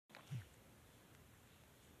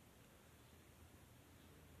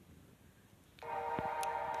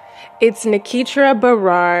It's Nikitra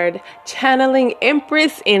Berard, channeling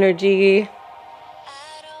Empress energy.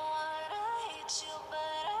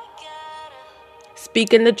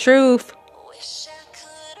 Speaking the truth.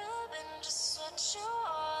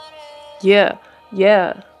 Yeah,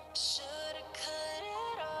 yeah.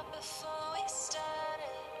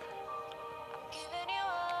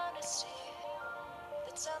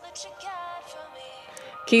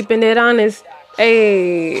 Keeping it honest.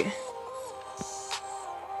 Ayy.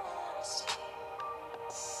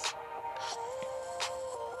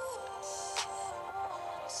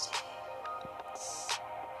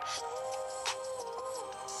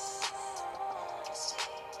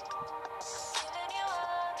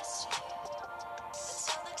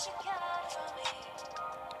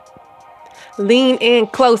 Lean in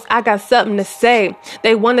close, I got something to say.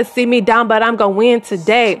 They want to see me down, but I'm gonna win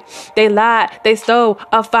today. They lied, they stole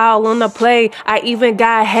a foul on the play. I even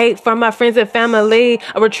got hate from my friends and family.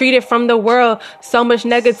 I retreated from the world, so much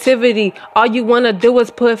negativity. All you want to do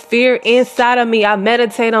is put fear inside of me. I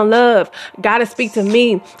meditate on love, gotta speak to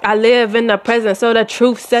me. I live in the present, so the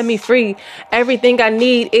truth set me free. Everything I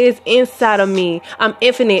need is inside of me. I'm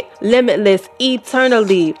infinite, limitless,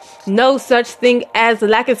 eternally. No such thing as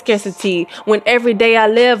lack and scarcity. When every day I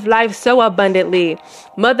live life so abundantly.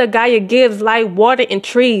 Mother Gaia gives life, water, and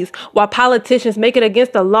trees, while politicians make it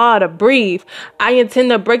against the law to breathe. I intend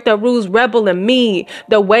to break the rules, rebel in me.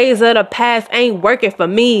 The ways of the past ain't working for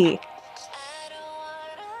me.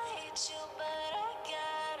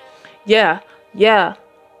 Yeah, yeah.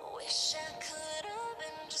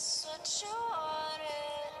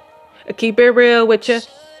 I keep it real with you.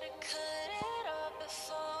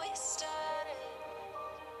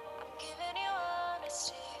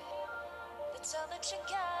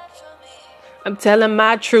 I'm telling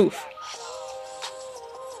my truth.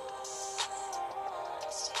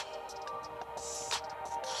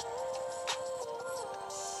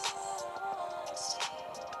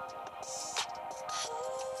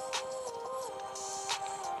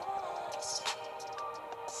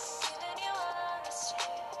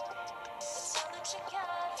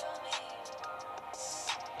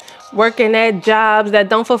 Working at jobs that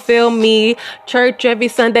don't fulfill me. Church every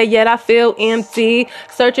Sunday, yet I feel empty.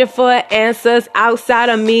 Searching for answers outside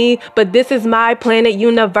of me. But this is my planet,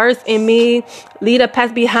 universe in me. Lead a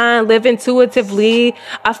path behind, live intuitively.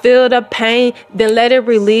 I feel the pain, then let it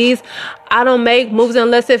release. I don't make moves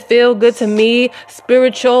unless it feel good to me.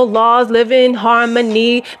 Spiritual laws live in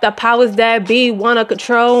harmony. The powers that be wanna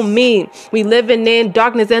control me. We living in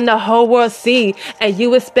darkness and the whole world see. And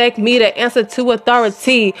you expect me to answer to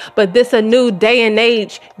authority. But this a new day and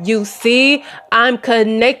age. You see, I'm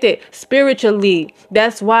connected spiritually.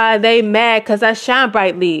 That's why they mad, cause I shine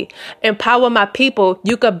brightly. Empower my people.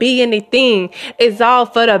 You could be anything. It's all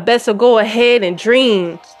for the best, so go ahead and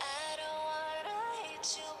dream.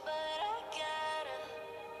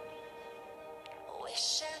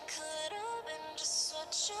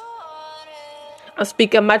 I'm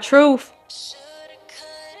speaking my truth.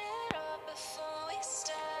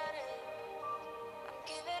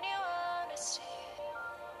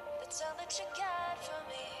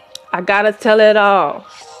 I gotta tell it all.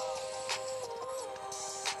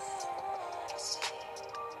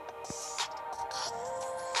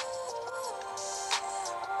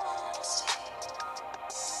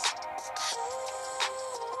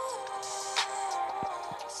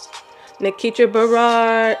 Nikitra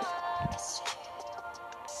Berard,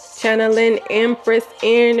 channeling Empress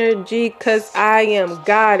energy, cause I am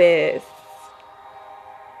goddess.